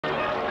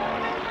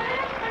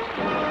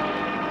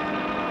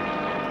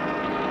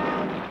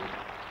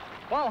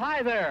Well,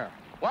 hi there.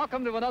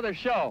 Welcome to another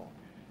show.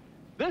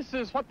 This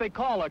is what they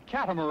call a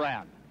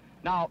catamaran.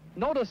 Now,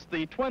 notice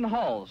the twin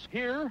hulls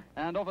here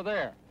and over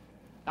there.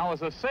 Now,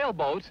 as a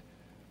sailboat,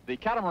 the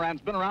catamaran's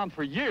been around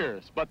for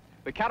years, but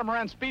the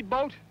catamaran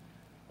speedboat,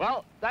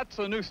 well, that's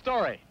a new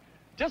story.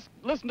 Just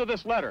listen to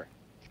this letter.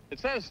 It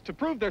says, to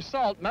prove their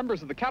salt,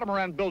 members of the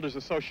Catamaran Builders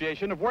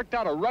Association have worked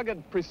out a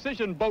rugged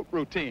precision boat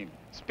routine.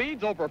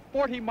 Speeds over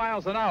 40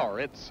 miles an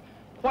hour. It's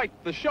quite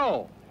the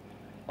show.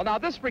 Well, now,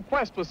 this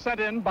request was sent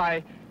in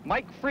by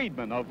Mike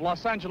Friedman of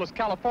Los Angeles,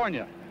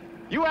 California.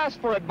 You asked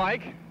for it,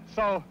 Mike,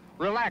 so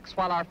relax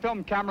while our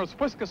film cameras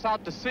whisk us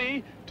out to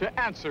sea to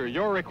answer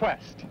your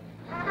request.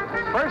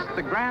 First,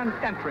 the grand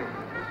entry.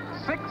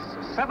 6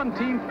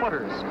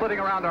 17-footers splitting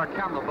around our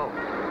camera boat.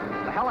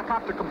 The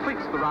helicopter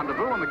completes the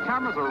rendezvous, and the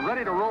cameras are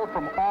ready to roll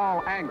from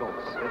all angles.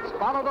 It's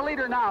follow the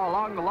leader now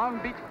along the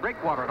Long Beach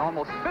breakwater at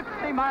almost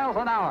 50 miles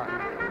an hour.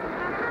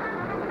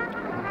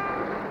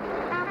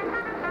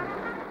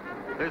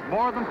 There's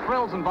more than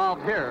thrills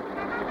involved here.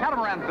 The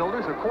Catamaran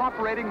Builders are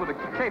cooperating with the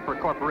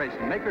Captivate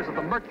Corporation, makers of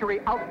the Mercury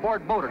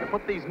outboard motor, to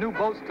put these new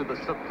boats to the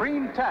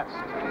supreme test.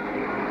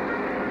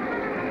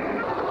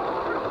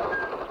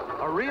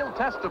 A real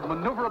test of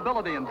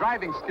maneuverability and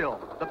driving skill.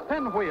 The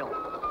pinwheel.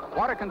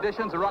 Water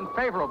conditions are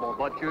unfavorable,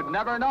 but you'd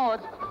never know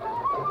it.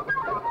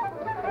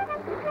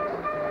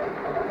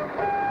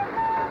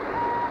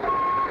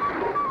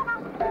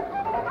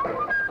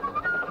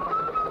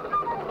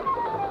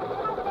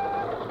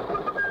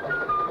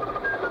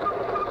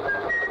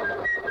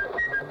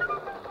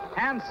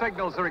 Hand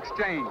signals are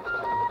exchanged.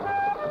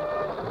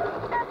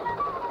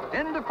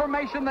 Into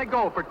formation they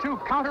go for 2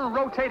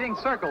 counter-rotating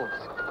circles.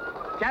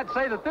 Can't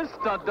say that this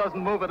stunt doesn't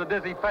move at a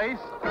dizzy pace.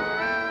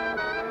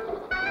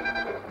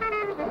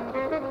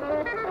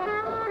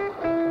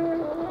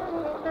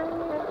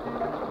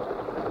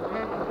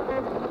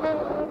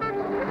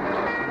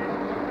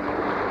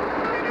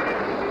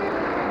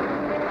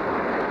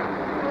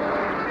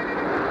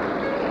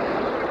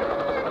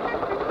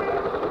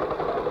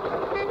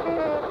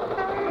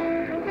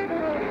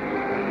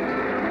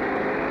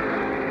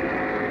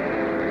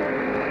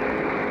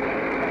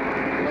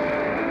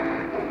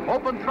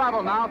 Open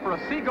throttle now for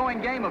a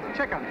seagoing game of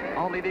chicken.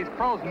 Only these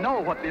pros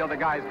know what the other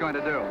guy's going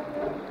to do.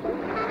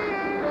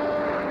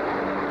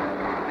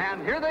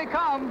 And here they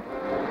come.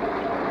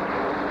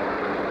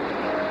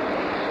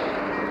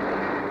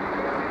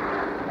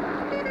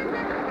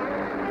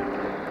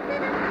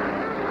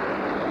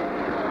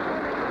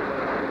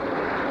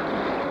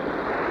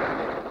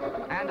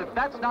 And if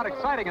that's not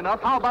exciting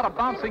enough, how about a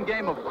bouncing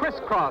game of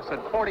crisscross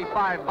at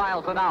 45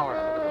 miles an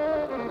hour?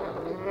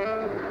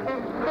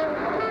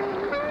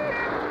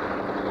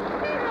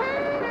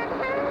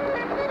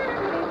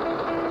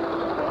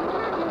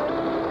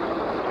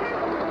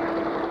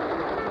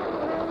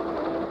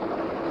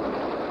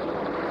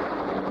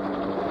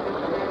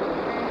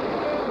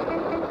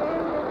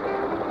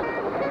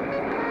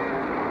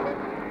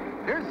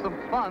 Some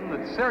fun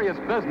that's serious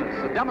business,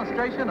 a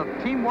demonstration of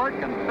teamwork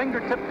and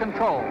fingertip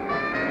control.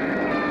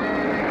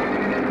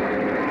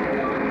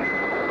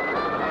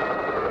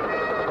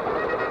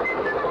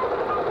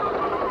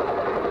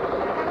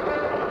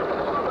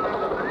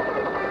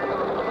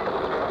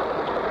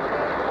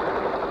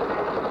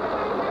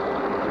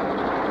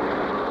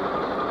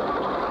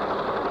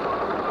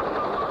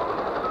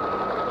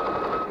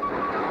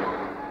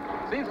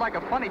 Seems like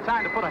a funny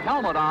time to put a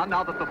helmet on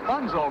now that the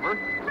fun's over.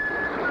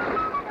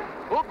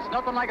 Oops,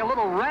 nothing like a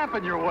little ramp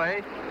in your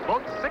way.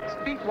 Boat 6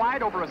 feet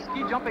wide over a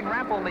ski jumping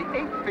ramp only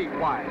 8 feet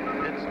wide.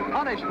 It's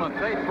punishment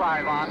they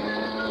thrive on.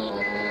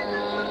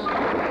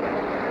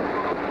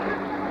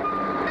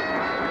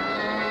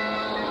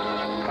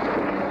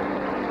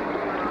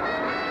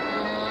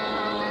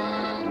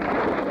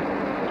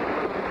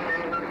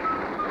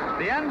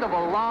 The end of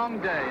a long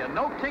day, and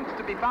no kinks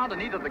to be found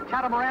in either the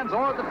catamarans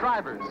or the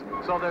drivers.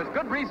 So there's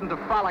good reason to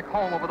frolic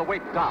home over the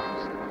wake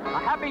tops. A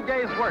happy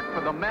day's work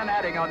for the men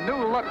adding a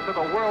new look to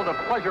the world of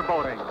pleasure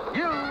boating.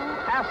 You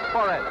asked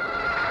for it.